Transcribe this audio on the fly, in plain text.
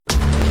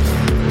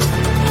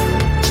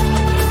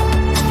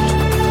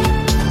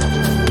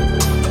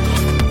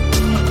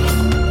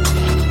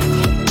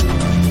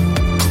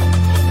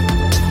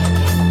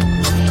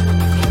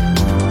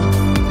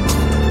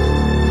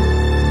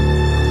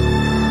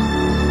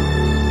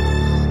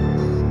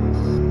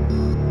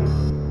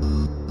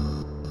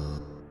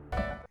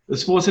The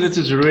sports editor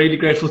is really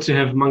grateful to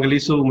have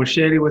Mangaliso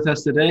Mosehle with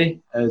us today.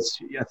 I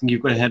think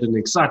you've had an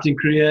exciting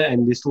career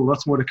and there's still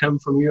lots more to come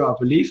from you, I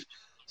believe.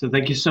 So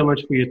thank you so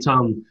much for your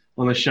time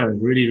on the show.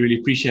 Really,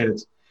 really appreciate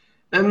it.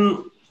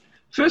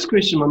 First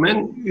question, my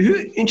man, who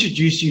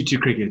introduced you to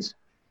cricket?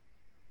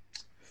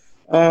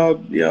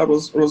 Yeah, it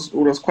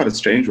was quite a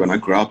strange one. I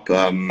grew up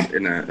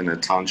in a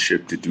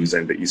township, Duduza,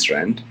 in the East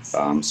Rand.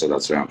 So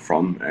that's where I'm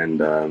from.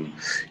 And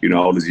I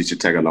always used to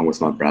tag along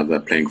with my brother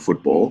playing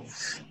football.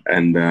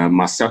 And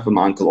myself and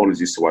my uncle always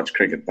used to watch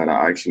cricket, but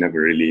I actually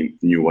never really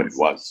knew what it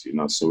was,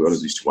 So we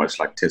always used to watch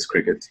like Test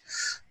cricket.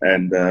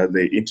 And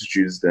they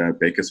introduced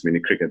Baker's mini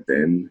cricket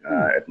then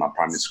at my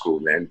primary school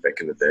then back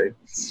in the day.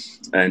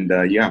 And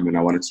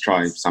I wanted to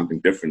try something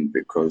different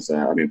because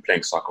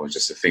playing soccer was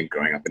just a thing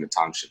growing up in the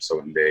township. So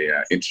when they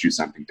introduced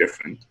something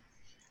different,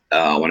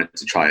 I wanted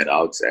to try it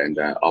out. And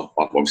I've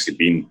obviously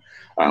been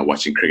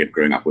watching cricket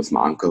growing up with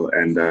my uncle.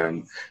 And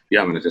I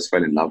just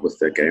fell in love with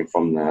the game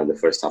from the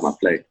first time I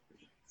played.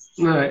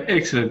 No,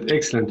 excellent.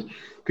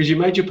 Because you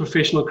made your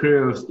professional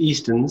career with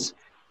Easterns,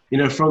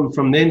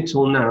 from then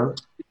till now.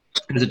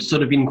 Has it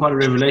sort of been quite a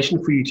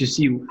revelation for you to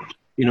see,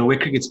 where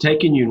cricket's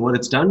taken you and what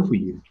it's done for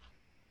you?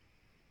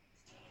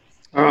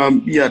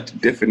 Yeah,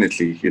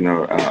 definitely.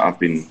 I've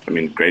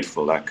been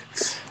grateful. Like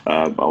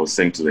I was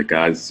saying to the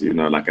guys, I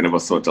never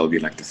thought I'll be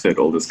like the third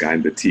oldest guy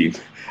in the team,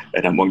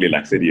 and I'm only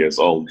like 30 years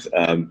old.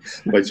 But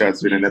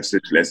it's been an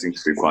absolute blessing,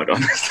 to be quite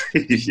honest.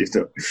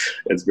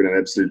 It's been an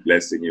absolute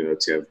blessing,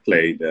 to have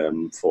played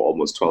for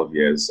almost 12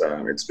 years.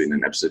 It's been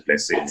an absolute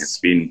blessing. It's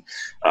been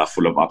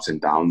full of ups and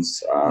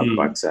downs,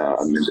 but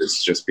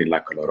there's just been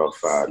like a lot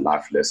of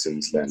life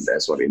lessons learned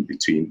as well in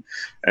between.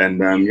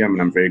 And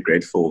I'm very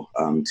grateful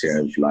to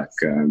have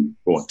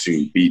or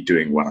to be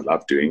doing what I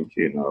love doing.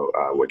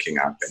 Waking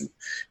up and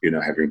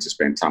having to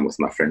spend time with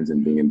my friends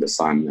and being in the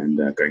sun and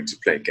going to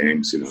play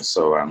games.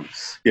 So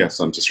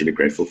I'm just really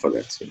grateful for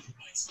that.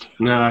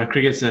 No,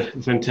 cricket's a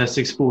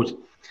fantastic sport.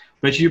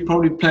 But you're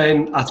probably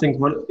playing, I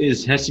think,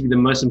 has to be the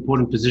most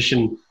important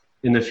position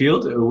in the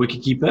field, a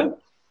wicketkeeper.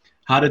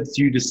 How did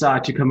you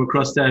decide to come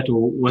across that,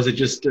 or was it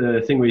just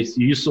a thing where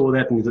you saw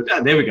that and you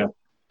thought, there we go,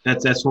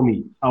 that's for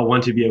me. I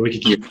want to be a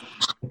wicketkeeper.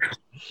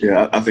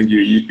 Yeah, I think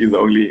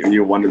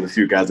you're one of the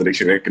few guys that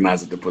actually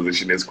recognize that the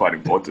position is quite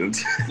important.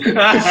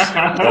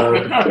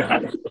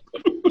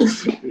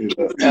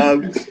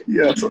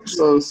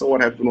 So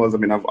what happened was,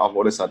 I've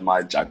always had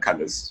my Jack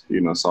colours,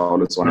 so I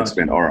always wanted to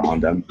spend all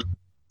around them.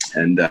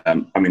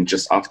 And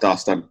just after I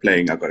started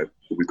playing,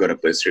 we got a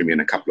bursary, me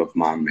and a couple of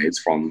my mates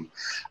from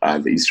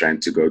the East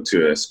Rand to go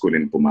to a school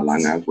in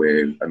Mpumalanga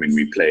where,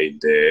 we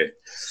played there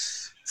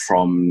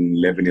from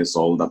 11 years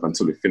old up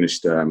until we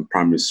finished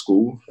primary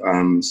school.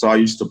 So I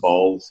used to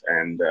bowl,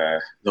 and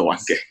the one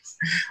game,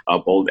 I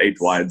bowled 8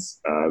 wides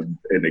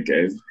in a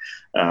game.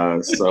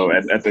 So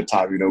at the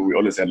time, we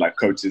always had like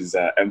coaches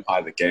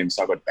empire the game,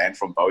 so I got banned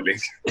from bowling,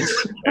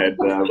 and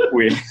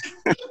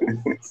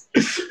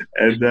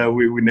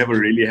we never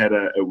really had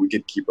a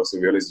wicket keeper, so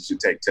we always used to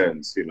take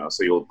turns,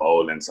 so you'll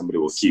bowl and somebody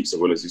will keep, so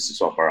we always used to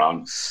swap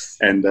around.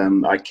 And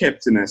I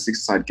kept in a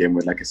 6-a-side game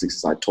with like a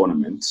 6-a-side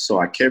tournament, so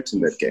I kept in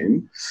that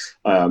game,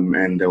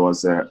 and there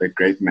was a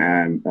great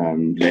man,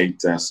 late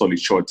Solly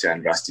Shorty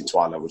and Rusty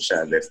Twala, which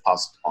they've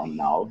passed on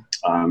now.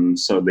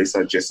 So they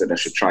suggested I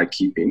should try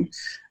keeping.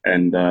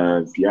 And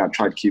I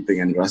tried keeping,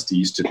 and Rusty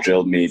used to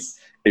drill me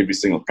every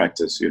single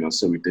practice,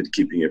 so we did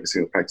keeping every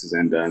single practice,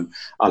 and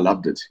I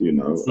loved it, and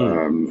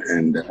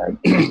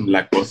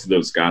like both of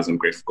those guys, I'm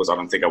grateful because I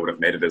don't think I would have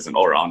made it as an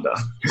all-rounder,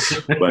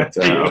 but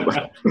I'm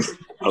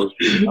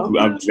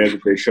glad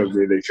that they showed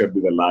me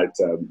the light,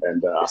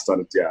 and I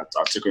started,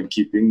 I took on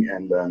keeping,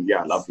 and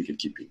I love wicket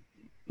keeping.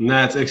 No,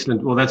 that's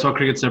excellent. Well, that's why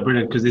cricket's so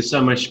brilliant, because there's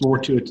so much more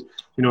to it,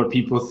 what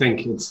people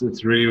think. It's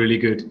really, really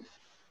good.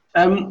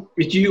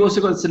 You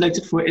also got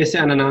selected for SA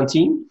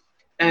Under-19,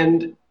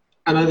 and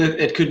I know that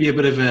it could be a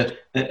bit of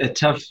a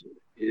tough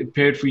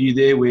period for you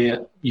there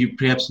where you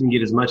perhaps didn't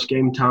get as much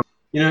game time,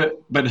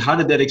 but how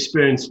did that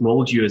experience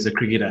mold you as a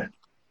cricketer?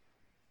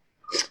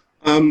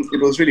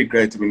 It was really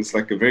great. It's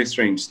like a very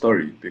strange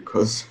story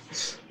because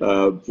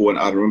when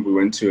I remember we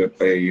went to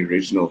a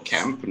regional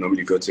camp. We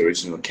normally go to a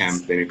regional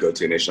camp, then you go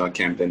to a national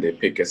camp, then they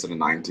pick us at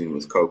 19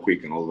 with Coke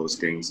and all those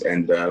things.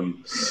 And,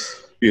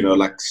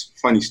 like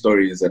funny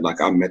story is that like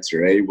I met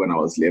Ray when I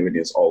was 11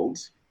 years old.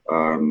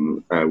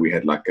 We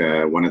had like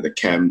one of the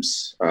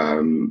camps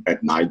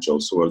at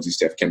Nigel, so we used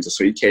to have camps.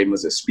 So he came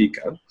as a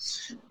speaker,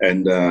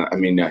 and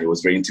he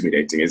was very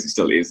intimidating, as he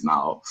still is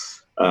now.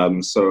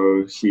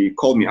 So he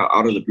called me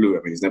out of the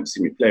blue. He's never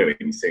seen me play or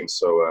anything.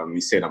 So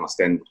he said I must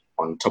stand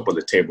on top of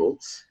the table,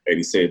 and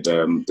he said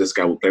this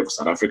guy will play for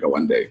South Africa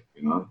one day.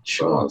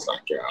 Sure. So I was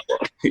like,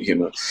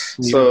 Yeah.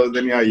 So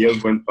then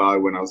years went by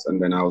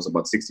and then I was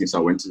about 16. So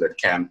I went to that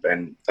camp,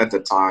 and at the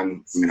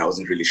time, I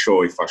wasn't really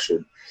sure if I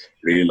should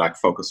really like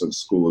focus on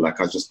school. Like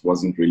I just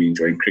wasn't really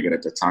enjoying cricket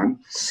at the time,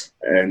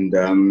 and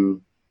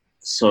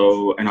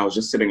And I was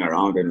just sitting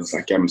around and it was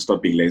like, yeah, I'm gonna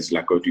stop being lazy,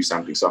 like go do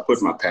something. So I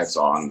put my pads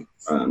on.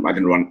 I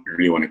didn't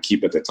really want to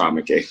keep at the time,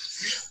 okay?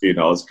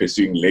 I was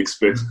pursuing leg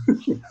spin.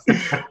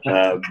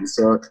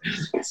 So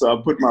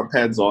I put my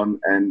pads on,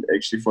 and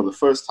actually for the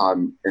first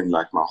time in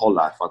like my whole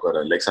life, I got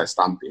a leg side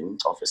stamping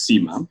of a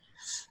seamer.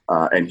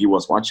 And he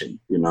was watching,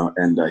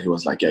 and he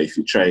was like, yeah, if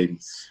you train,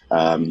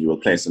 you will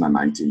place in a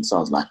 19. So I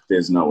was like,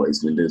 there's no ways,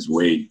 there's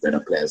way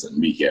better players than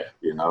me here,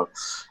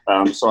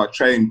 So I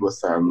trained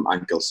with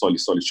Uncle Solly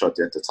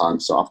Shorty at the time.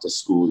 So after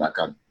school, like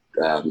I'd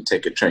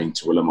take a train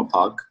to Willem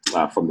Park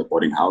from the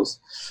boarding house.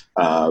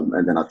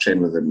 And then I train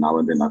with him now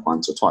and then, like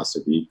once or twice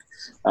a week.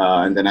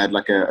 And then I had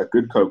like a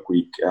good coke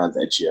week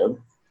that year.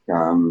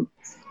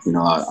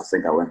 I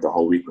think I went the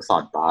whole week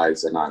without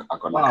buys, and I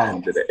got like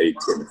 180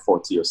 and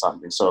 40 or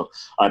something. So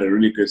I had a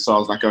really good. So I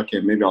was like,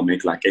 okay, maybe I'll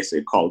make like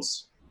SA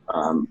calls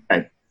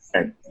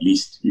at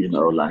least,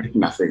 like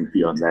nothing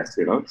beyond that,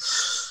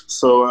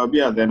 So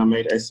then I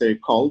made SA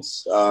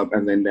calls,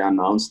 and then they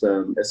announced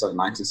the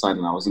SA19 side,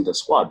 and I was in the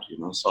squad,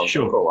 So I was like,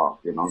 oh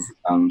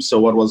wow,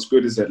 So what was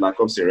good is that like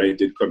obviously Ray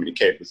did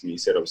communicate with me. He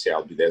said obviously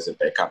I'll be there as a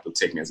backup, will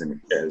take me as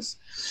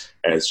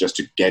just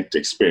to get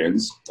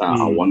experience.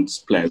 I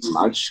won't play as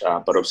much,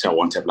 but obviously I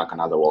won't have like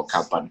another World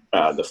Cup. But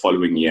the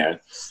following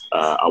year,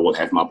 I will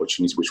have my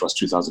opportunity, which was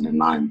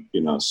 2009.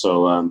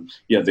 So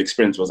the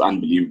experience was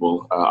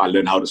unbelievable. I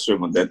learned how to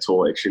swim on that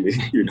tour actually.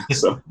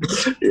 So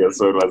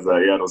so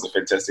it was a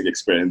fantastic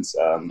experience.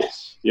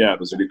 It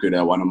was really good.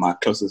 One of my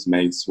closest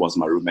mates was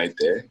my roommate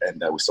there,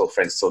 and we're still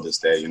friends till this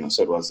day.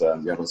 So it was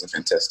a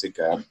fantastic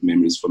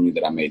memories for me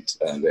that I made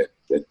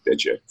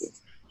that year.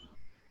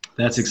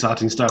 That's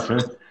exciting stuff,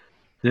 huh?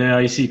 Yeah,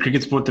 you see,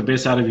 cricket's brought the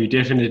best out of you,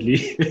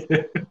 definitely.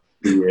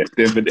 Yeah,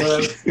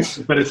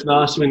 definitely. But it's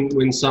nice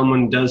when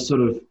someone does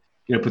sort of,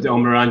 put their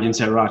arm around you and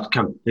say, right,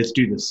 come, let's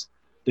do this.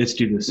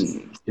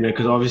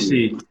 Because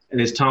obviously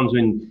there's times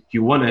when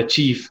you want to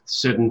achieve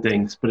certain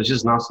things, but it's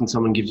just nice when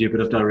someone gives you a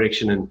bit of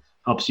direction and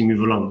helps you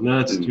move along. No,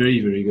 it's very,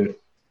 very good.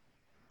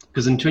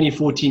 Because in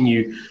 2014,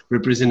 you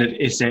represented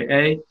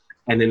SAA,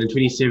 and then in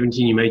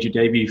 2017, you made your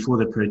debut for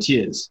the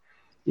Proteas.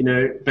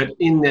 But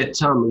in that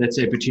time, let's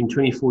say between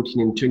 2014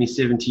 and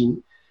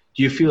 2017,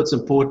 do you feel it's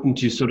important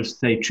to sort of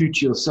stay true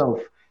to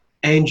yourself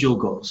and your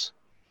goals?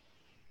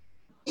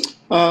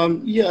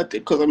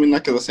 Because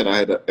like as I said, I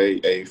had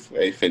a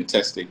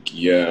fantastic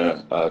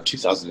year,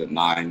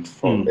 2009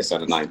 from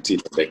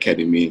SA19 at the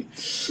academy.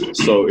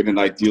 So in an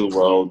ideal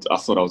world, I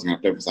thought I was going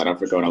to play for South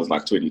Africa when I was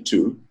like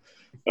 22.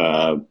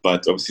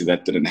 But obviously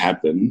that didn't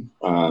happen.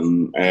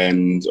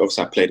 And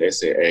obviously I played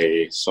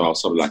SAA, so I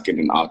was sort of like in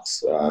and out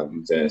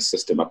the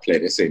system. I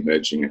played SA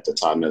Emerging at the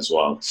time as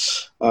well.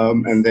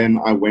 And then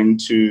I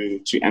went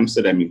to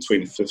Amsterdam in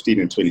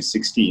 2015 and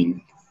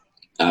 2016,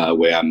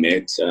 where I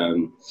met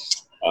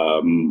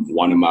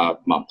one of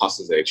my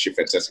pastors, actually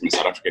fantastic, a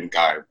South African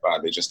guy.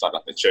 They just started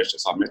up a church,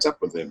 so I met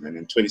up with him. And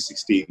in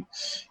 2016,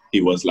 he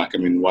was like,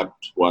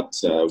 what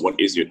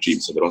is your dream?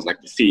 So that was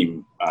like the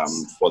theme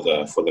for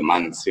the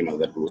month,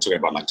 that we were talking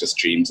about, like just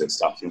dreams and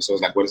stuff. So I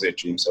was like, what is your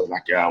dream? So I was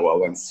like, yeah, well,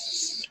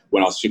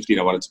 when I was 15,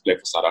 I wanted to play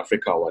for South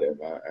Africa or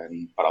whatever.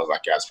 But I was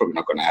like, yeah, it's probably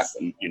not going to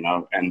happen,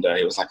 And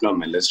he was like, no,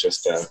 man, let's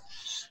just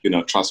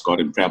trust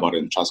God and pray about it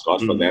and trust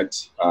God for that.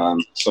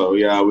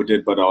 We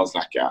did. But I was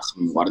like, yeah,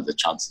 what are the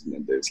chances?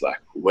 And there's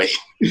like way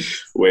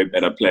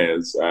better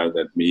players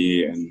than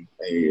me. And,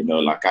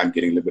 like I'm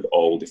getting a little bit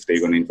old. If they're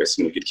going to invest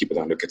in me, we could keep it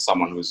on. Look at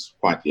someone who's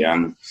quite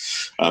young.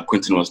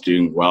 Quinton was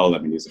doing well.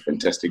 He's a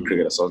fantastic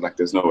cricketer. So I was like,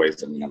 there's no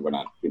ways I'm going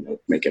to,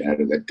 make it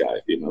out of that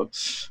guy,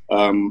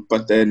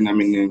 But then,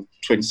 in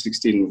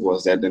 2016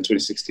 was that. Then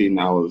 2016,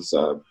 I was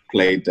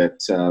played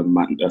that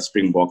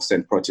Springboks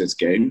and Proteas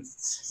game.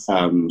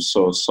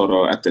 So sort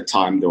of at the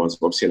time, there was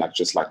obviously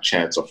just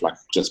chats of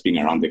just being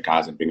around the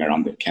guys and being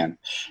around the camp.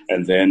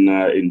 And then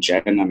in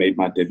Jan, I made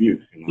my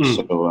debut.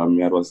 So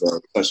it was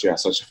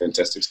such a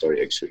fantastic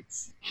story, actually.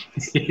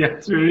 Yeah,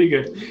 it's very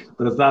good.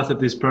 But it's nice that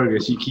there's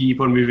progress. You keep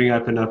on moving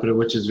up and up,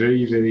 which is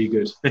very, very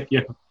good.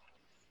 Yeah.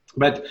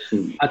 But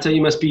I'd say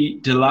you must be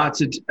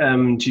delighted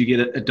to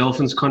get a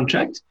Dolphins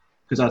contract,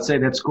 because I'd say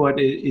that squad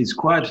is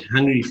quite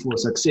hungry for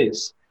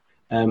success.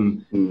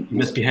 You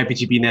must be happy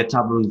to be in that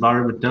type of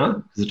environment now,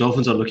 because the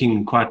Dolphins are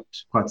looking quite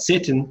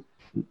set and,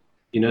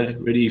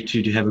 ready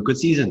to have a good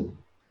season.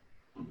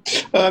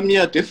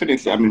 Yeah,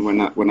 definitely.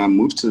 When I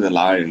moved to the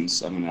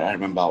Lions, I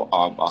remember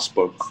I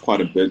spoke quite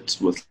a bit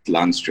with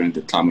Lance during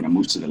the time when I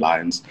moved to the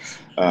Lions.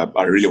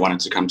 I really wanted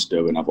to come to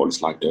Durban. I've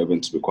always liked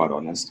Durban, to be quite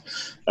honest.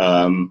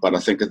 But I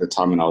think at the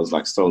time when I was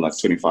still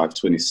 25,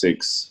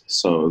 26,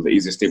 so the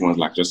easiest thing was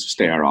just to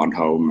stay around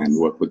home and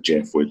work with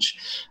Jeff, which,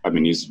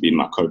 he's been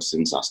my coach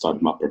since I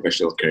started my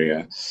professional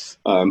career.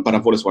 But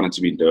I've always wanted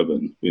to be in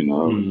Durban,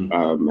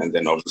 and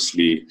then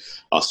obviously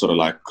I sort of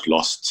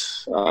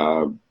lost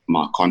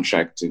my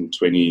contract in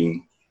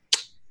 2020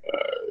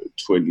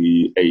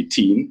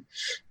 2018.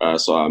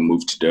 So I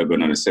moved to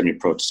Durban on a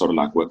semi-pro to sort of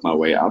like work my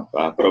way up.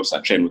 But obviously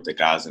I trained with the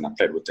guys and I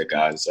played with the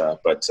guys.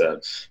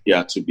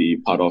 To be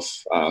part of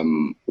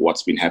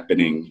what's been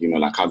happening,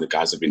 like how the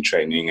guys have been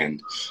training,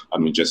 and I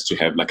mean, just to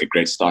have like a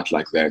great start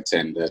like that,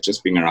 and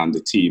just being around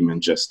the team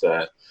and just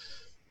like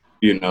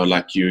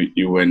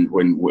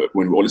when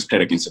we always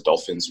played against the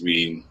Dolphins,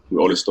 we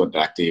always thought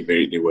like they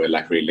were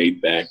like very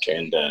laid back,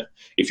 and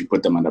if you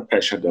put them under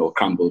pressure, they'll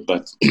crumble.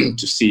 But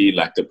to see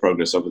like the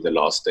progress over the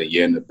last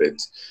year and a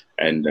bit,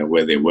 and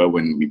where they were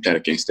when we played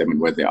against them, and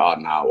where they are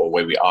now, or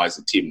where we are as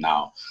a team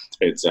now,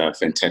 it's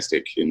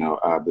fantastic.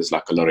 There's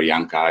like a lot of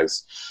young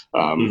guys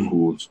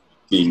who've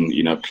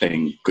been,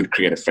 playing good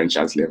cricket at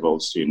franchise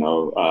levels,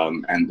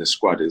 and the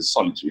squad is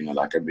solid,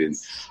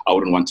 I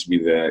wouldn't want to be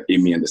the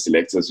Emmy and the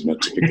selectors, to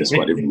pick the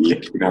squad every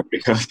week,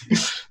 because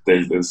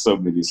there's so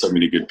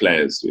many good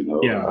players, So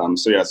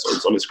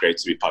it's always great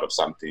to be part of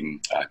something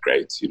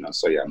great,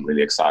 I'm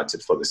really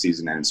excited for the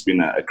season, and it's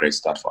been a great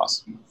start for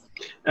us.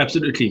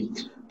 Absolutely.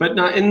 But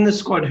now in the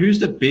squad, who's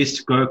the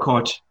best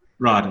go-kart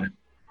rider?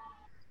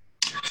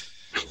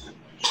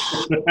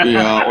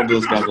 Yeah,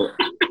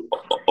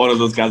 all of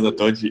those guys are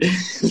dodgy.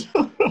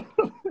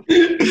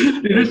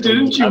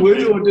 Didn't you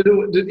win, or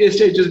did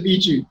SJ just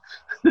beat you?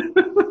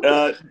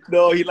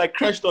 No, he like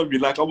crashed on me,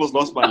 like almost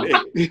lost my leg.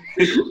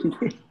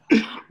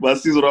 My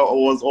season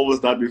was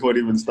almost done before it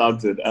even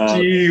started.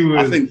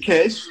 I think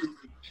Cash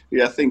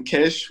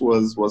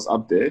was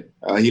up there.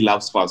 He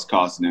loves fast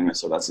cars,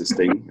 so that's his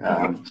thing.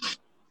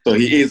 So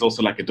he is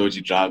also like a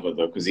dodgy driver,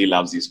 though, because he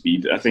loves his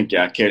speed. I think,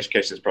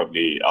 Cash is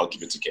probably, I'll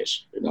give it to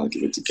Cash.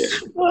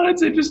 Oh,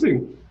 that's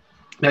interesting.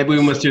 Maybe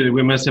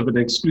we must have an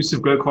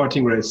exclusive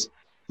go-karting race.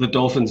 The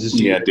Dolphins is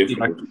definitely.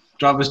 Like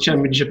Drivers'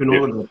 Championship and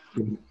all of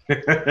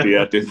that.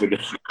 Yeah, definitely.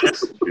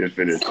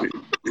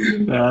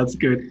 That's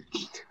good.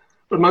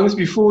 But Mangs,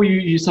 before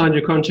you signed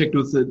your contract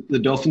with the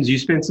Dolphins, you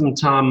spent some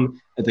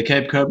time at the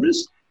Cape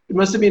Cobras. It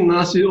must have been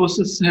nice to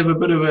also have a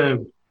bit of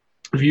a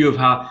view of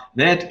how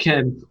that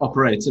camp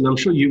operates. And I'm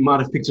sure you might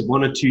have picked up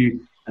one or two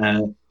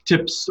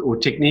tips or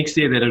techniques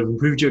there that have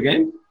improved your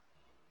game.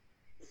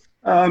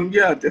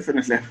 Yeah,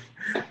 definitely.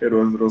 It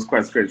was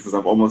quite strange because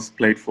I've almost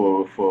played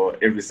for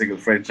every single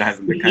franchise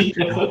in the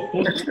country.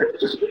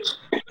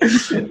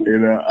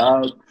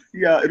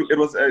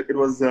 It was.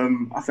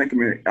 I think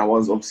I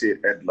was obviously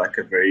at like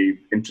a very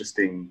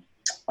interesting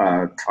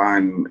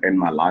time in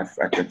my life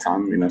at the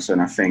time. So,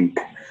 and I think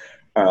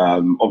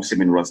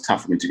obviously, it was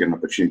tough for me to get an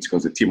opportunity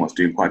because the team was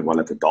doing quite well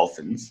at the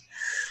Dolphins.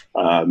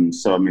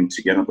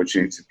 To get an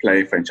opportunity to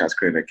play franchise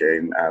cricket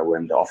again,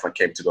 when the offer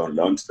came to go on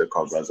loan to the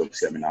Cobras,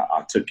 obviously,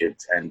 I took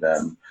it. And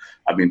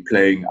I've been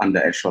playing under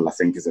Ashwell. I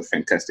think he's a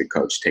fantastic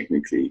coach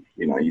technically.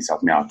 He's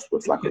helped me out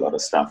with like a lot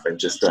of stuff, and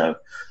just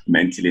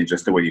mentally and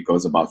just the way he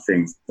goes about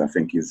things, I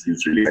think he's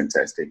really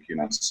fantastic,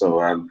 So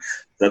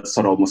that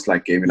sort of almost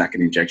like gave me like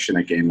an injection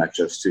again, like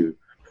just to,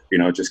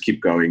 just keep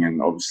going,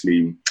 and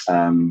obviously,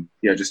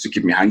 just to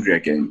keep me hungry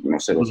again,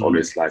 so it was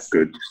always like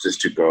good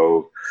just to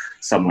go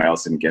somewhere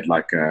else and get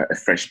like a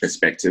fresh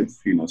perspective,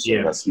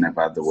 that's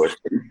never the worst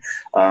thing.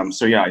 I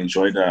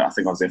enjoyed, I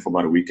think I was there for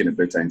about a week and a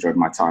bit. I enjoyed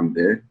my time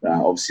there.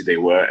 Obviously they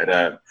were at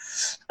a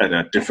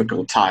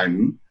difficult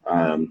time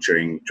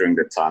during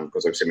the time,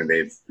 because obviously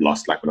they've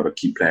lost like a lot of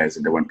key players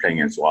and they weren't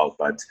playing as well,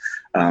 but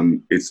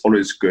it's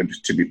always good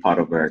to be part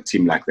of a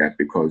team like that,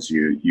 because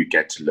you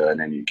get to learn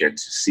and you get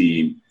to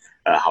see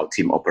how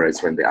team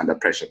operates when they're under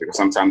pressure, because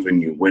sometimes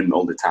when you win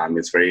all the time,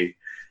 it's very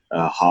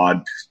hard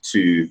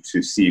to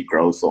see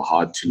growth, or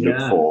hard to look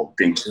for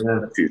things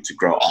to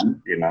grow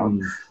on,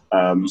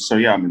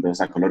 there's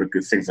like a lot of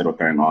good things that were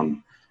going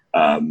on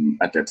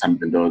at that time,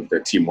 even though the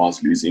team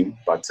was losing.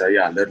 But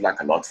I learned like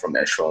a lot from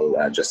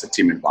Ashwell, just the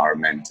team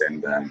environment,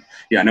 and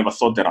I never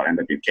thought that I'd end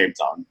up in Cape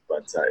Town,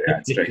 but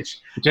it's strange.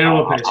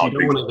 Terrible place. You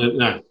don't want to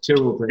no,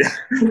 terrible place.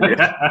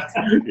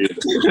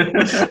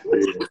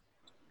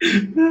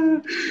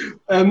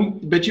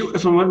 But you,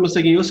 if I'm not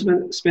mistaken, you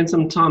also spent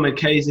some time at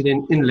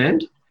KZN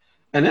Inland,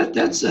 and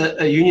that's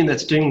a union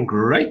that's doing a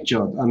great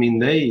job. I mean,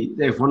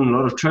 they've won a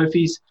lot of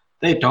trophies.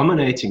 They're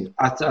dominating.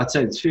 I'd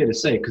say it's fair to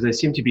say, because they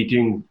seem to be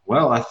doing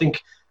well. I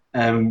think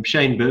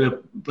Shane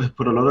Berger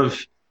put a lot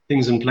of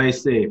things in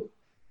place there,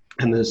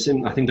 and I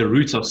think the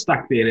roots are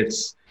stuck there.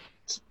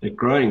 They're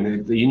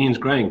growing. The union's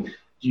growing.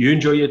 Do you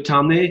enjoy your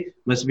time there?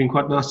 Must have been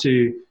quite nice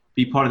to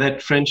be part of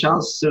that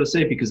franchise, so to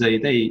say, because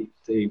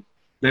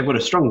they've got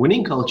a strong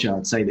winning culture,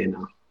 I'd say, there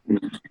now.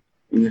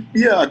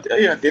 Yeah,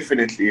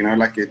 definitely.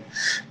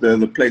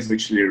 The place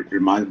actually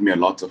reminded me a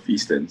lot of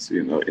Eastern's,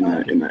 in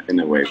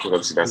a way,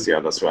 because obviously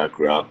that's where I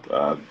grew up.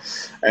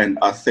 And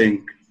I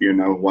think,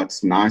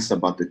 what's nice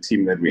about the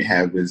team that we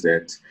have is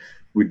that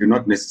we do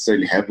not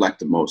necessarily have like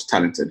the most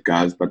talented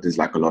guys, but there's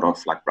like a lot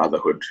of like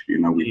brotherhood.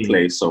 We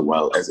play so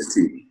well as a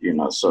team.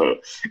 So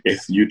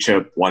if you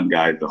chirp one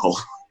guy, the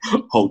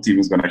whole team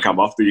is going to come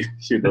after you,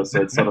 so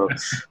it's sort of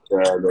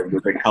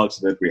the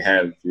culture that we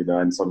have,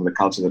 and some of the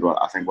culture that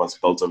I think was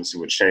built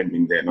obviously with Shane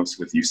being there, and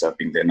obviously with Yusuf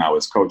being there now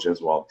as coach as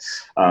well,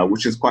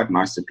 which is quite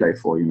nice to play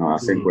for. I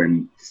think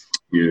when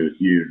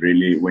you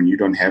really, when you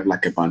don't have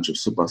like a bunch of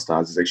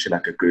superstars, it's actually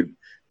like a good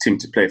team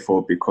to play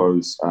for,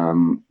 because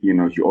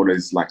you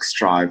always like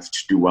strive to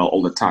do well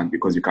all the time,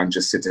 because you can't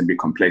just sit and be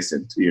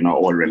complacent,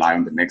 or rely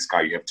on the next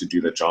guy. You have to do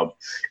the job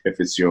if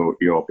it's your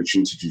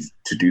opportunity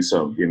to do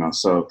so.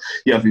 So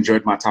yeah, I've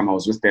enjoyed my time. I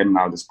was with them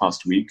now this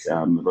past week.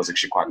 It was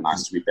actually quite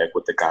nice to be back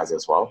with the guys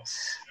as well.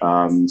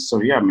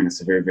 So yeah, I mean,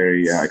 it's a very,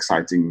 very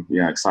exciting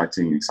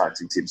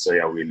team. So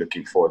yeah, we're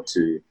looking forward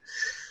to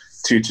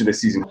the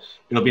season.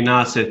 It'll be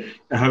nice.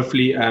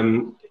 Hopefully, I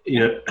don't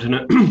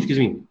know. Excuse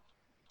me.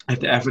 If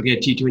the Africa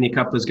T20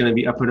 Cup is going to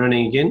be up and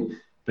running again,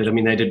 but I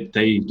mean they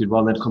did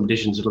well in that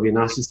competition, so it'll be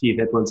nice to see if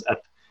that one's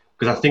up,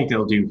 because I think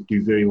they'll do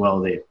very well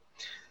there.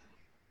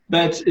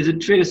 But is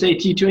it fair to say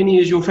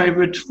T20 is your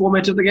favorite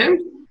format of the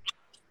game?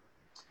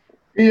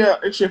 Yeah,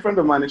 actually, a friend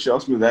of mine actually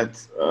asked me that.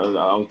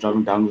 I was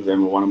driving down with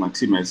them with one of my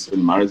teammates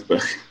in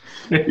Maritzburg.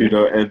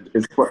 And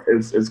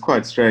it's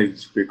quite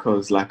strange,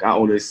 because like I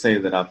always say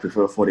that I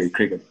prefer 4-day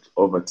cricket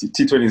over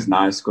T20 is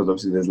nice, because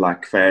obviously there's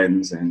like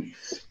fans and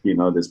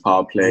there's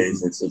power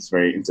plays. It's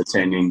very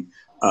entertaining.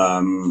 I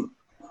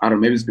don't know,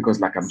 maybe it's because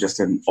like I'm just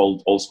an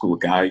old school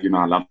guy.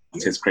 I love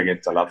Test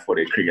cricket, I love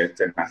 4-day cricket,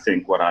 and I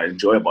think what I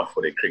enjoy about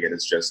 4-day cricket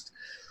is just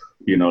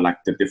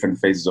like the different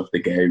phases of the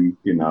game.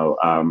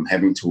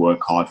 Having to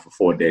work hard for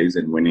 4 days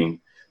and winning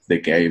the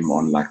game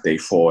on like day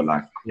 4,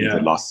 like the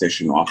last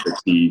session after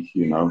tea,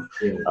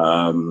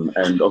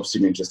 and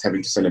obviously just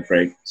having to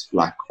celebrate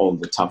like all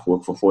the tough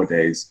work for 4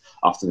 days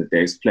after the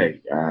day's play.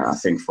 I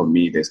think for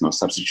me, there's no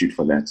substitute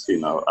for that,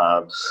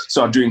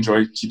 so I do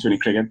enjoy T20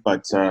 cricket,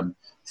 but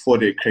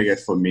 4-day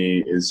cricket for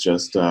me is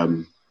just,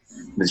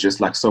 there's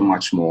just like so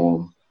much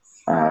more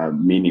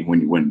meaning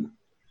when you win.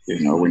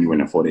 When you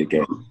win a 4-day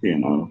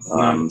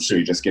game, so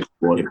you just get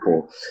rewarded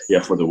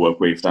for the work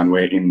we've done.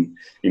 Where in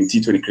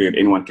T20 cricket,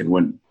 anyone can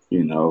win.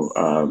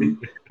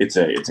 It's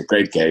a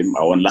great game.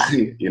 I won't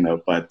lie.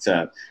 But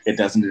it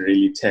doesn't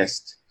really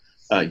test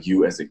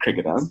you as a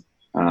cricketer.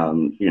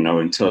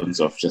 In terms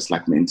of just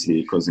like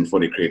mentally, because in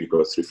 4-day cricket you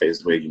go through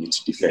phases where you need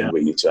to defend,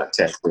 where you need to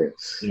attack, where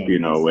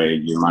where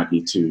you might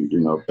need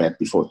to bat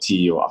before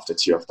tea or after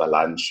tea, after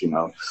lunch.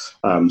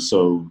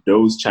 So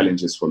those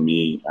challenges for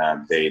me,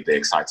 they're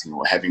exciting.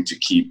 Or having to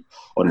keep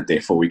on a day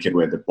 4 wicket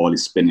where the ball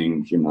is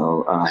spinning,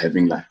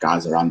 having like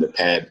guys around the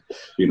pad,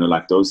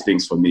 like those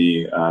things for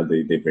me,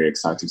 they're very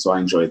exciting. So I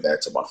enjoy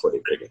that about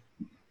 4-day cricket.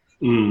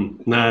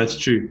 No, it's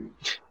true,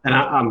 and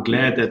I'm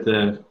glad that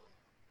the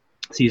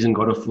season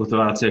got off with,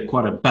 I'd say,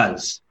 quite a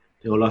buzz.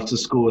 There were lots of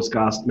scores,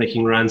 guys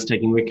making runs,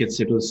 taking wickets.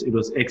 It was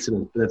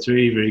excellent. But that's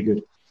very, very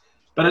good.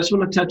 But I just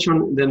want to touch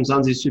on the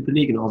Mzansi Super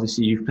League, and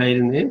obviously you've played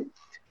in there.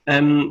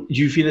 Do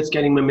you feel it's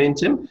gaining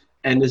momentum?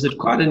 And is it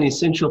quite an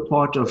essential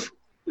part of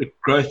the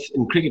growth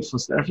in cricket for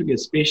South Africa,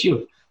 especially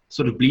of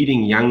sort of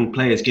bleeding young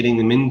players, getting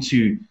them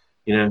into,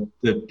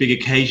 the big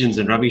occasions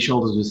and rubbing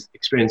shoulders with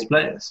experienced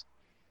players?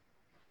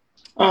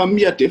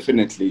 Yeah,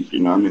 definitely.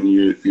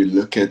 You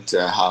look at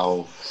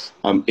how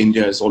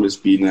India has always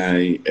been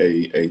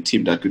a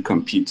team that could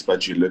compete,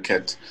 but you look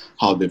at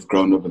how they've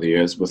grown over the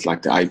years with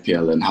like the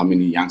IPL, and how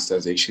many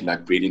youngsters actually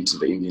like breed into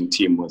the Indian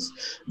team with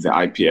the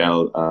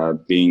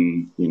IPL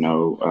being,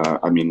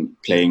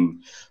 playing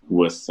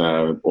with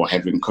or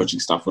having coaching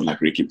staff with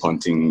like Ricky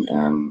Ponting,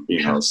 Sam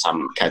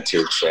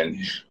Katic, and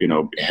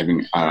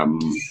having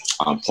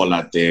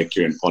Pollard there,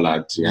 Kieran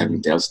Pollard,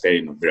 having Dale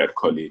Steyn, Virat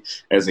Kohli.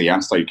 As a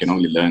youngster, you can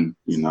only learn,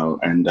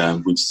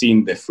 and we've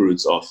seen the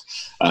fruits of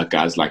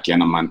guys like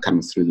Yanaman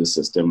coming through the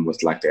system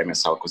with like the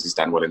MSL, because he's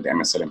done well in the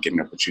MSL and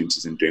getting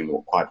opportunities and doing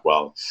quite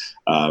well.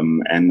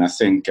 And I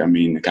think, a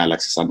guy like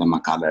Sisanda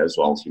Makala as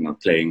well,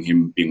 playing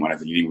him, being one of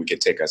the leading wicket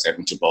takers,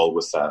 having to bowl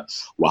with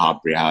Wahab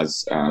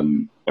Riaz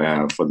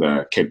for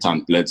the Cape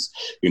Town Blitz,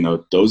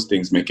 those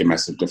things make a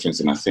massive difference.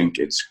 And I think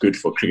it's good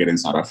for cricket in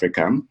South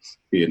Africa,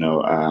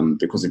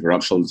 because if you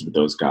rub shoulders with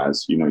those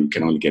guys, you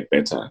can only get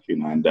better,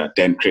 and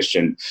Dan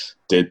Christian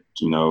did,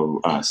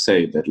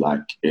 say that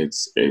like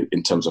it's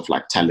in terms of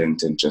like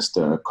talent and just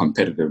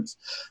competitiveness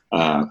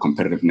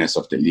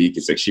of the league,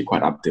 it's actually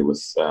quite up there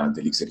with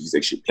the leagues that he's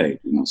actually played,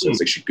 so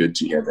it's actually good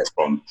to hear that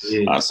from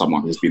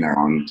someone who's been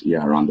around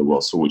the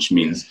world. So which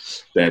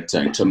means that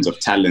in terms of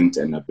talent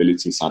and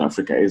ability, South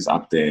Africa is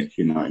up there,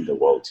 in the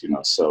world,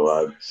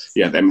 so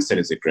the MSL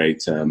is a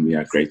great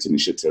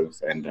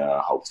initiative, and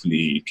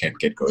hopefully it can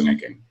get going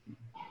again.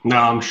 No,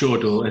 I'm sure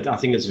it will. I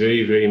think it's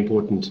very, very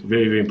important,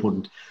 very, very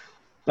important.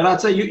 But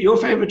I'd say your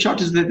favorite shot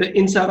is the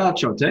inside-out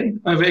shot,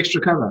 over extra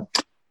cover.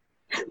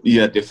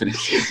 Yeah, definitely.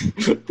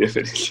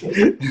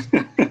 Definitely.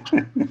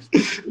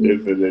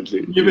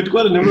 Definitely. You've had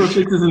quite a number of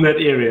fixes in that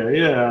area,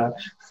 yeah.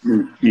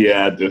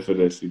 Yeah,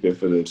 definitely. There's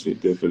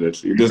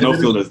no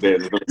fielders there.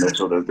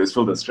 There's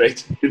fielders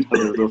straight. There's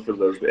no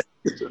fielders there.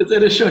 Is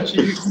that a shot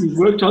you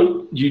worked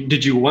on?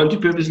 Did you want to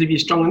purposely be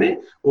strong in there?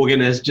 Or again,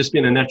 has just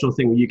been a natural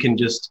thing where you can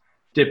just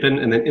dip in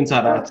and then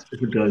inside out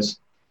if it goes?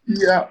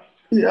 Yeah,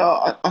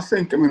 I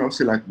think,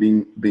 obviously like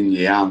being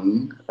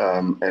young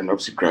and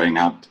obviously growing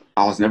up,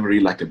 I was never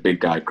really like a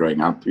big guy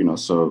growing up,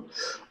 so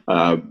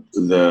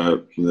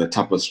the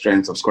type of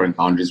strength of scoring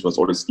boundaries was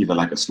always either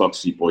like a slog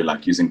sweep or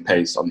like using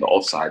pace on the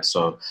offside.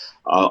 So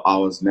I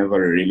was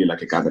never really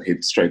like a guy that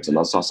hit straight a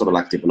lot. So I sort of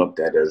like developed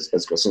that as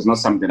well. So it's not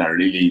something I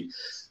really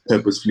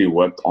purposefully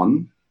worked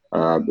on.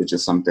 It's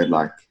just something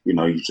like, you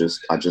know,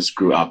 I just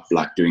grew up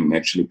like doing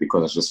naturally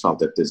because I just felt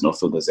that there's no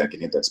fielders that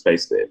can hit that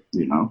space there,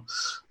 you know.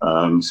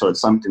 So it's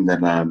something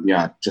that,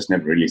 I just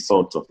never really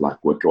thought of like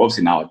working.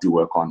 Obviously now I do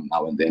work on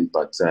now and then,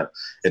 but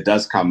it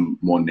does come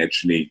more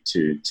naturally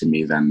to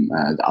me than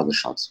the other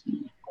shots.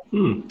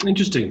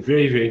 Interesting.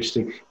 Very, very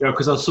interesting. Yeah,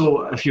 because I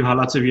saw a few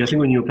highlights of you, I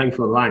think when you were playing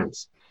for the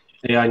Lions.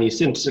 Yeah, and you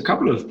sent a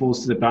couple of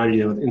balls to the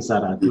boundary with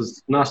inside out. It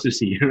was nice to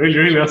see. Really,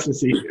 really nice to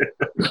see.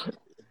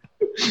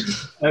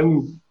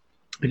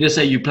 I just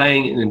say you're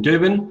playing in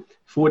Durban,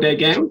 4-day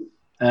game,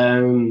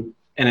 and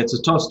it's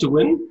a toss to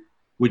win.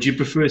 Would you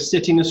prefer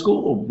setting a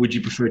score or would you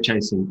prefer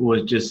chasing? Or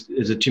is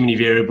it too many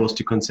variables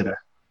to consider?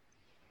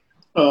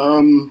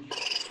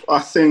 I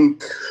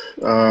think,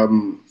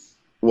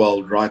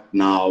 right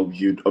now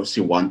you'd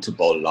obviously want to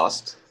bowl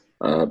last.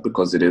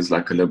 Because it is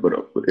like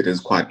it is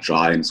quite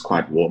dry and it's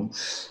quite warm.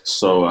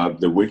 So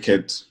the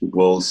wicket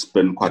will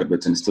spin quite a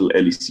bit and it's still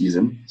early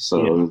season.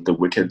 So the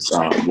wickets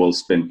will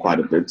spin quite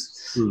a bit.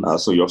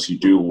 So you also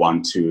do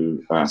want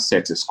to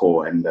set a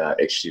score and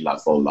actually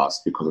like bowl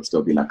last because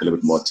it'll be like a little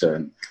bit more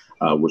turn,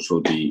 which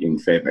will be in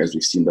favour as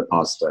we've seen the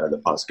past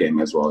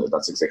game as well.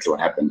 That's exactly what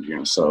happened, you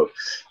know. So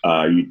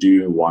you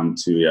do want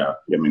to,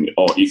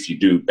 or if you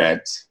do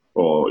bat,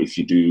 or if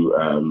you do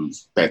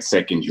bat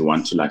second, you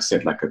want to like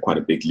set like quite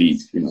a big lead,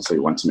 you know. So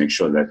you want to make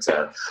sure that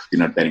you're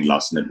not batting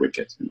last in that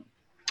wicket. You know?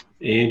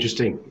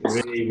 Interesting,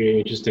 very, very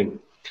interesting.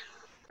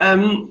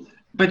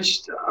 But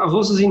I've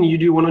also seen you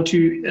do one or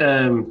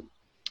two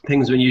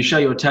things when you show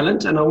your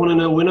talent, and I want to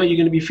know, when are you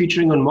going to be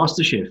featuring on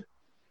MasterChef?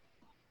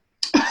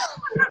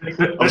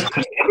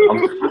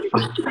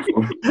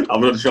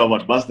 I'm not sure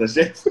about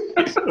MasterChef.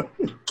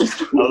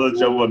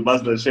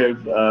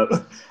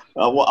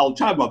 I'll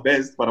try my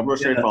best, but I'm not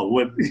sure if I'll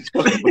win.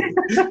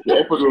 The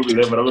effort will be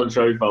there, but I'm not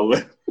sure if I'll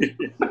win.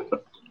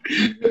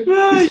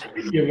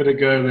 Give it a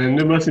go, man.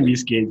 You mustn't be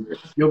scared.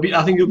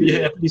 I think you'll be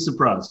happily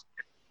surprised.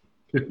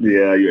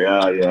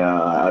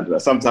 Yeah.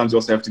 Sometimes you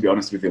also have to be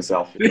honest with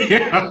yourself. You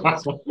know?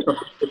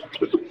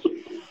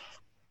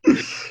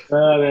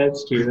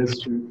 That's true.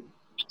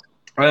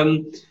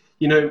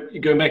 You know,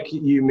 going back,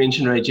 you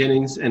mentioned Ray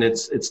Jennings, and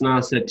it's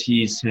nice that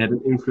he's had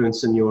an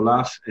influence in your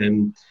life,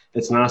 and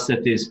it's nice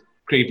that there's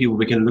cricket people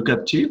we can look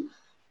up to.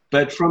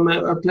 But from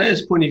a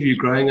player's point of view,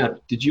 growing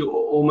up, did you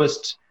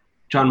almost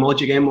try and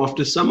mold your game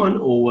after someone,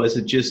 or was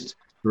it just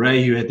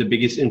Ray who had the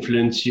biggest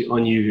influence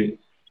on you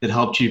that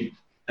helped you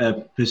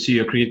pursue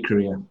your cricket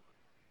career?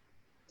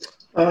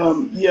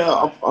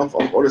 I've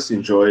always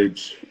enjoyed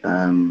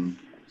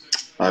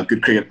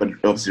good cricket, but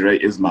obviously Ray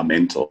is my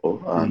mentor.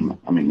 I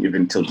mean,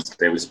 even till this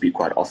day, we speak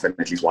quite often,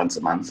 at least once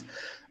a month.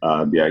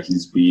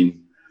 He's been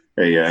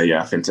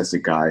a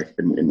fantastic guy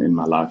in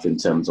my life in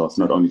terms of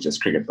not only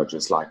just cricket, but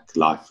just like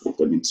life.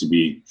 I mean, to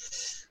be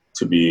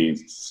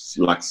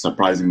like,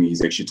 surprisingly,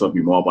 he's actually taught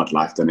me more about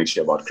life than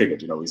actually about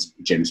cricket. You know, we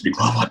generally speak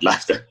more about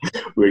life than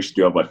we actually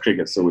do about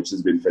cricket, so which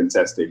has been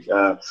fantastic.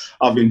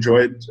 I've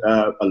enjoyed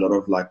a lot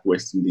of like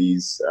West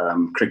Indies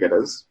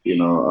cricketers. You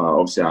know,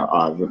 obviously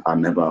I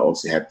never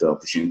obviously had the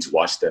opportunity to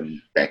watch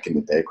them back in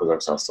the day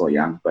because I was so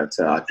young, but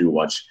I do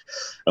watch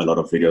a lot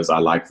of videos. I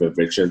like Viv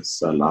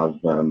Richards. I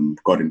love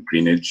Gordon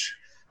Greenidge.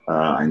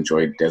 I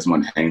enjoyed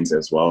Desmond Haynes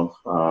as well.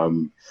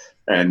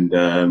 And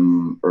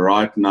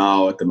right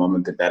now, at the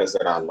moment, the batters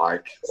that I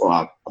like, or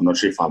I'm not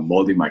sure if I'm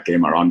molding my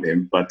game around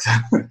him, but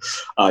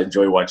I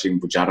enjoy watching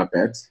Pujara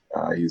bat.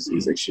 He's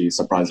actually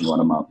surprisingly one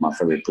of my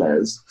favorite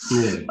players.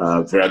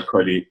 Virat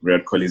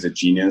Kohli is a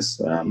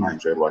genius. I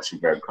enjoyed watching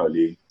Virat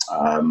Kohli.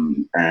 I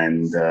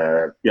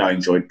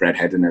enjoyed Brad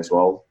Haddon as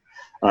well.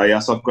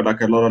 So I've got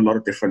like a lot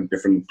of different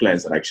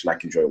players that I actually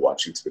like enjoy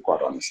watching, to be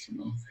quite honest. You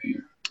know?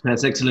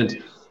 That's excellent.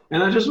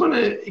 And I just want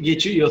to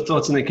get your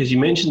thoughts on it, because you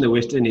mentioned the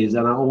West Indies,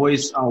 and I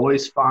always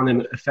found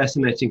them a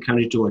fascinating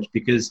country to watch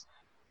because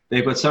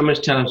they've got so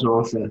much talent on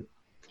offer,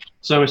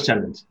 so much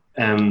talent.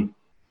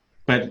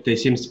 But there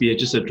seems to be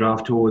just a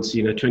drive towards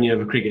 20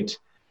 over cricket.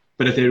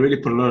 But if they really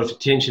put a lot of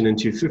attention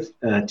into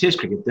Test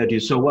cricket, they do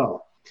so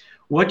well.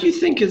 What do you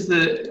think is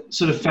the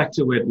sort of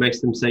factor where it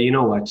makes them say, you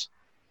know what,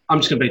 I'm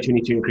just going to play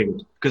 22 in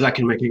cricket because I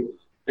can make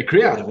a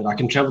career out of it. I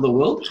can travel the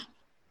world.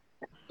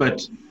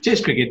 But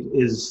Test cricket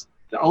is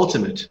the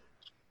ultimate.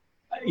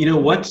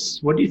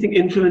 What do you think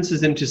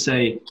influences them to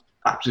say,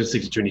 just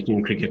stick to 22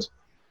 in cricket?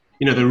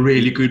 The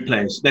really good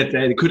players that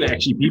they could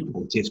actually be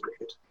for Test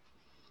cricket.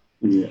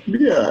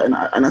 Yeah, and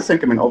I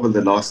think, over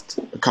the last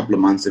couple of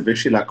months, they've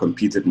actually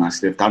competed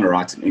nicely. They've done all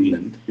right in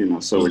England,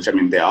 so which,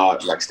 they are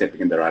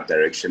stepping in the right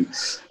direction.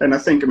 And I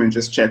think,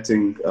 just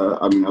chatting,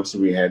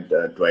 obviously we had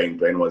Dwayne.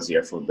 Dwayne was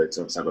here for a bit,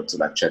 so I got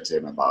to chat to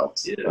him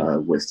about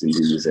West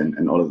Indies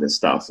and all of this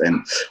stuff.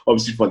 And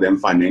obviously for them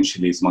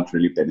financially, it's not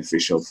really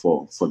beneficial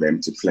for them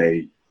to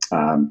play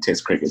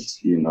Test cricket,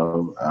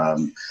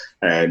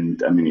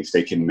 and I mean, if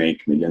they can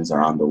make millions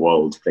around the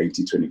world playing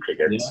T20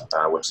 cricket,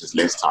 which is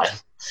less time,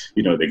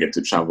 they get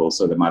to travel,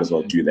 so they might as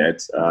well do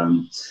that.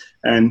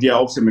 And yeah,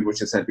 obviously,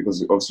 which I said,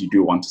 because obviously you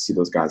do want to see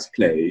those guys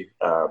play,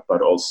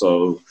 but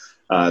also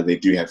they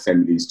do have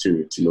families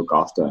to look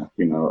after,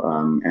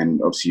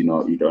 and obviously,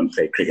 you don't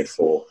play cricket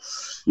for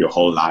your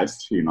whole life,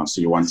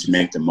 so you want to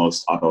make the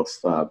most out of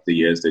the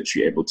years that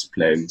you're able to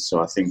play.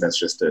 So I think that's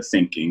just a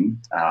thinking.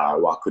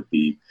 What could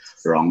be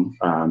wrong,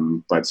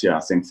 but yeah,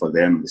 I think for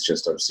them it's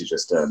just obviously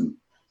just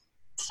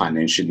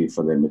financially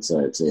for them it's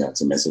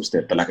a massive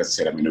step. But like I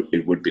said, I mean,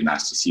 it would be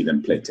nice to see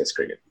them play Test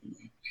cricket.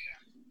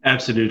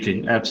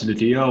 Absolutely.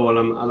 Yeah,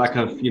 well,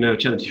 I've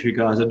chatted to you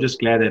guys. I'm just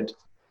glad that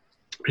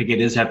cricket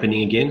is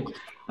happening again.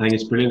 I think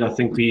it's brilliant. I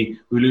think we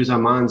lose our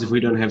minds if we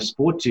don't have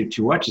sport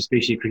to watch,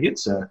 especially cricket.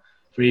 So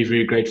very,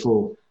 very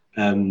grateful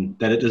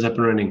that it is up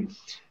and running.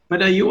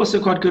 But you're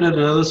also quite good at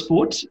another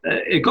sport,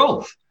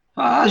 golf.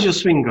 How's your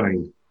swing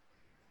going?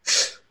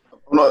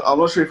 I'm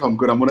not sure if I'm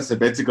good. I'm on a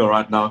sabbatical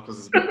right now because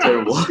it's been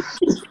terrible.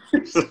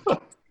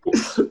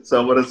 So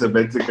I'm on a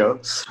sabbatical.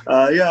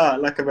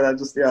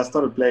 I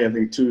started playing, I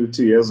think, two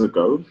years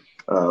ago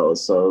or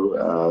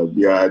so.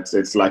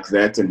 It's like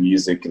that and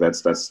music.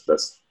 That's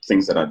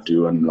things that I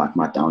do in like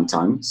my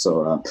downtime.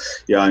 So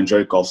I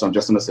enjoy golf. So I'm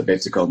just on a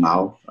sabbatical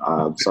now.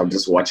 So I'm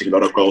just watching a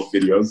lot of golf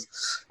videos.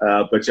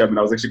 But yeah, I mean,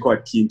 I was actually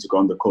quite keen to go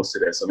on the course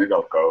today. So maybe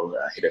I'll go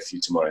hit a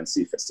few tomorrow and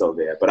see if it's still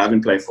there. But I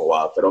haven't played for a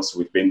while. But also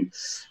we've been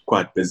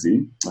quite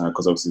busy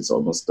because obviously it's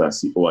almost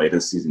it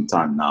is season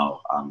time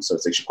now. So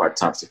it's actually quite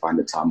tough to find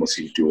the time.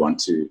 Also, you do want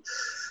to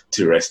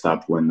rest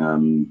up when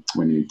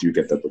you do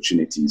get the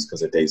opportunities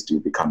because the days do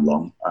become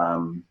long.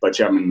 But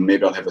yeah, I mean,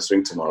 maybe I'll have a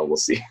swing tomorrow. We'll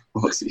see.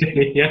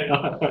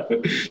 Yeah,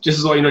 just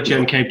as well you're not here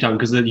in Cape Town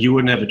because you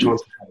wouldn't have a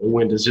chance. The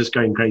wind is just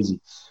going crazy.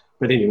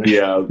 But anyway.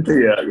 Yeah.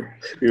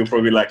 You'll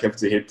probably have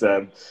to hit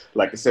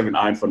like a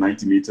 7-iron for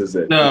 90 meters.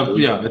 No,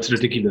 yeah, it's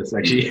ridiculous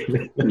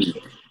actually.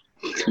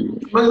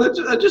 Well,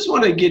 I just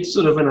want to get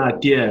sort of an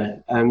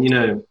idea,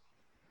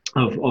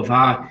 of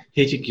how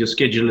hectic your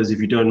schedule is, if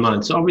you don't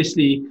mind. So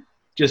obviously,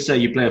 just say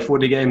you play a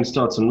 4-day game,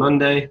 starts on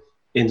Monday,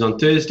 ends on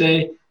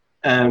Thursday.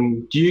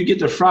 Do you get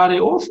the Friday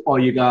off? Or are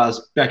you guys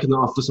back in the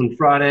office on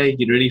Friday,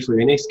 get ready for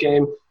your next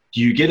game?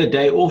 Do you get a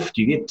day off?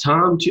 Do you get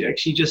time to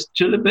actually just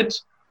chill a bit?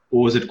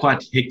 Or is it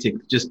quite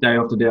hectic, just day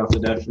after day after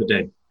day after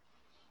day?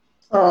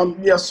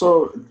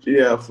 So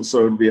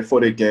it'll be a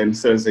 4-day game.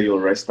 Thursday you'll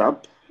rest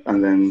up.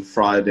 And then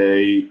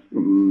Friday,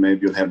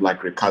 maybe you'll have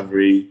like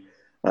recovery.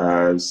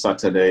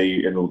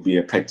 Saturday it'll be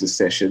a practice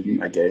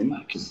session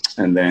again,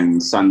 and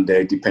then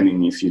Sunday,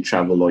 depending if you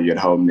travel or you're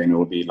at home, then it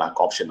will be like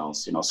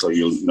optionals. So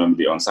you'll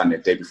normally on Sunday,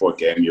 day before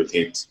game, you'll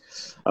hit.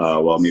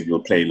 Maybe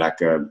you'll play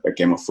like a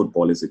game of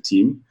football as a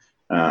team,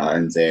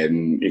 and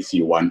then if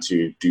you want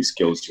to do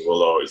skills, you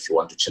will, or if you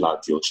want to chill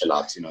out, you'll chill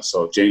out.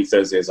 So generally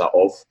Thursdays are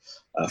off.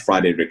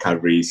 Friday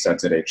recovery,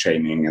 Saturday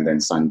training, and then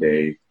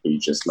Sunday you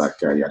just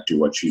do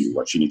what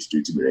you need to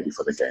do to be ready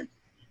for the game.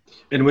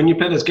 And when you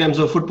play those games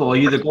of football, are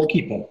you the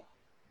goalkeeper?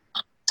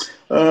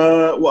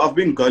 I've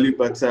been goalie,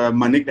 but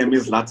my nickname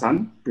is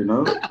Latan.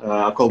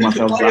 I call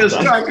myself Latan.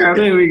 Striker.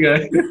 There we go.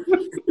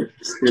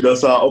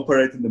 So I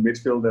operate in the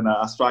midfield and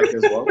I strike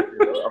as well.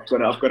 I've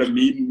got a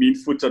mean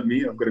foot on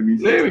me.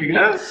 There we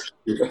go.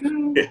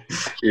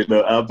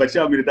 But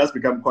yeah, I mean, it does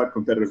become quite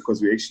competitive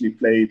because we actually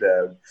played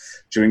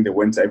during the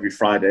winter every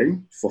Friday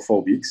for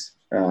 4 weeks.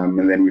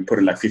 And then we put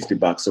in like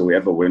 $50, so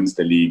whoever wins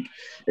the league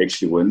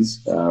actually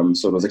wins.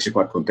 So it was actually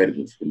quite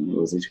competitive.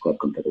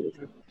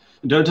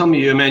 Don't tell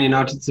me you're a Man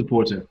United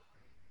supporter.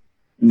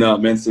 No,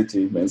 Man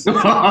City.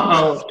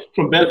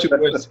 From bad to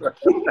worse.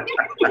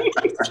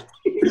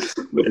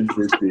 Man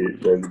City.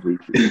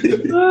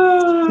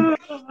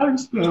 I'm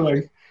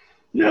so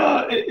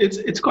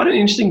it's quite an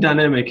interesting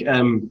dynamic.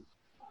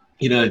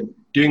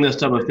 Doing those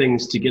type of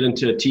things to get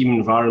into a team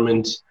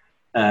environment,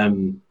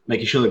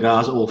 making sure the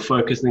guys are all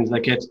focused, things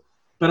like that.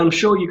 But I'm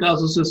sure you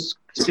guys also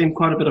spend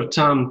quite a bit of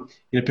time,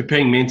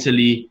 preparing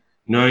mentally,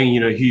 knowing,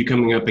 who you're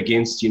coming up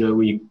against.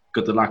 We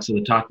got the likes of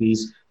the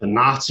Titans, the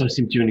Knights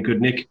seem to be in a good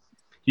nick.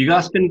 You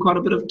guys spend quite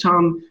a bit of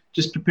time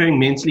just preparing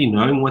mentally,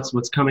 knowing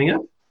what's coming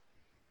up.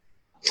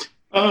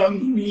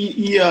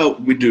 Yeah,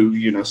 we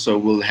do. So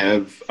we'll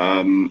have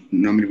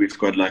normally we've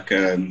got like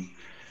a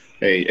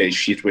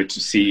sheet where to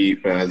see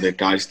the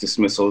guys'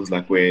 dismissals,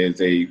 like where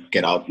they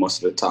get out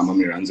most of the time, how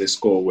many runs they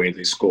score, where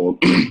they score.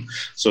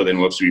 So then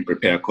obviously we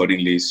prepare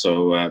accordingly.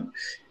 So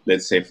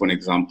let's say, for an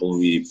example,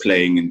 we're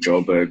playing in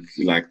Joburg,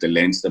 like the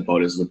lengths the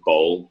bowlers would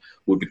bowl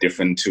would be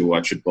different to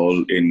what you'd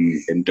bowl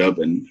in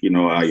Durban.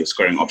 Your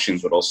scoring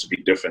options would also be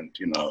different,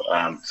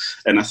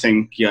 and I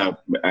think,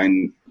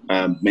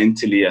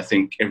 mentally, I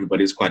think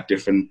everybody's quite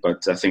different.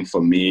 But I think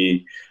for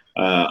me,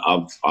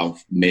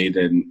 I've made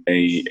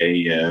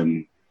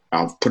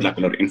I've put like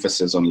a lot of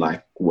emphasis on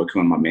like working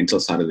on my mental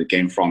side of the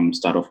game from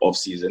start of off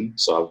season.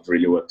 So I've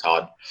really worked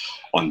hard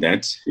on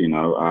that,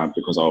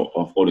 because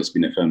I've always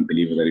been a firm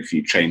believer that if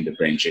you train the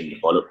brain,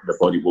 the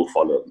body will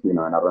follow, and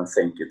I don't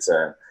think it's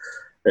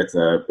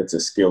it's a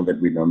skill that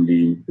we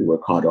normally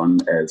work hard on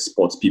as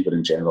sports people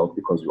in general,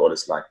 because we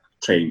always like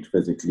trained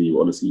physically, we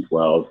always eat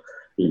well,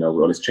 we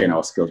always train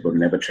our skills, but we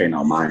never train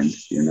our mind,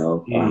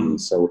 so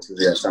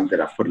it's something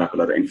that I've put like a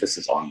lot of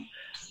emphasis on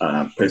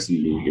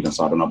personally,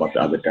 so I don't know about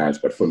the other guys,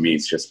 but for me,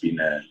 it's just been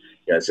a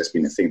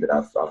thing that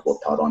I've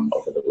worked hard on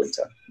over the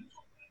winter.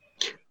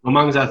 Well,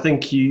 Mangs, I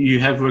think you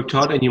have worked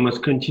hard and you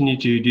must continue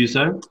to do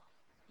so.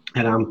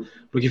 And I'm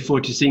looking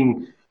forward to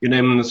seeing your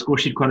name on the score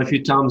sheet quite a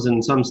few times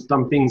and some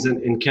stumpings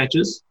and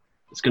catches.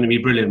 It's going to be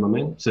brilliant, my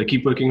man. So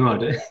keep working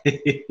hard.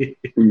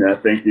 No,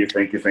 thank you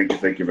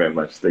very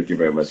much. Thank you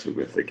very much,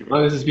 Ruben. Thank you.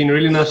 Mangs, it's been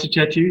really nice to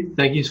chat to you.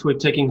 Thank you for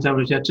taking time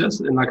to chat to us.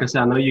 And like I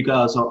said, I know you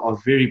guys are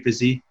very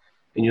busy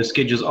and your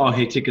schedules are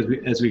hectic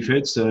as we've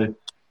heard. So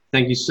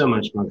thank you so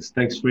much, Mangs.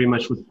 Thanks very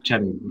much for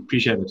chatting.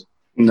 Appreciate it.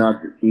 No,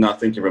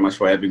 thank you very much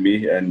for having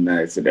me, and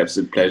it's an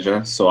absolute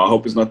pleasure. So I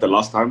hope it's not the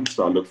last time.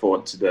 So I look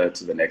forward to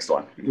the next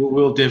one.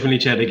 We'll definitely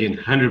chat again,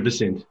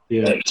 100%.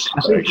 Yeah,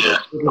 I think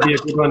it'll be a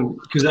good one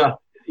because the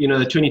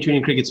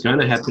 2020 cricket's going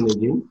to happen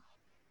again,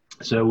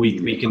 so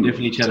we can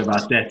definitely chat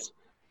about that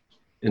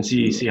and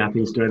see how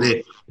things go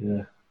there.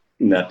 Yeah.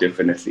 No,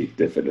 definitely.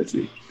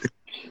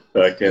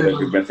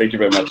 Okay, thank you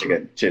very much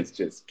again.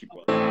 Cheers. Keep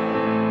on.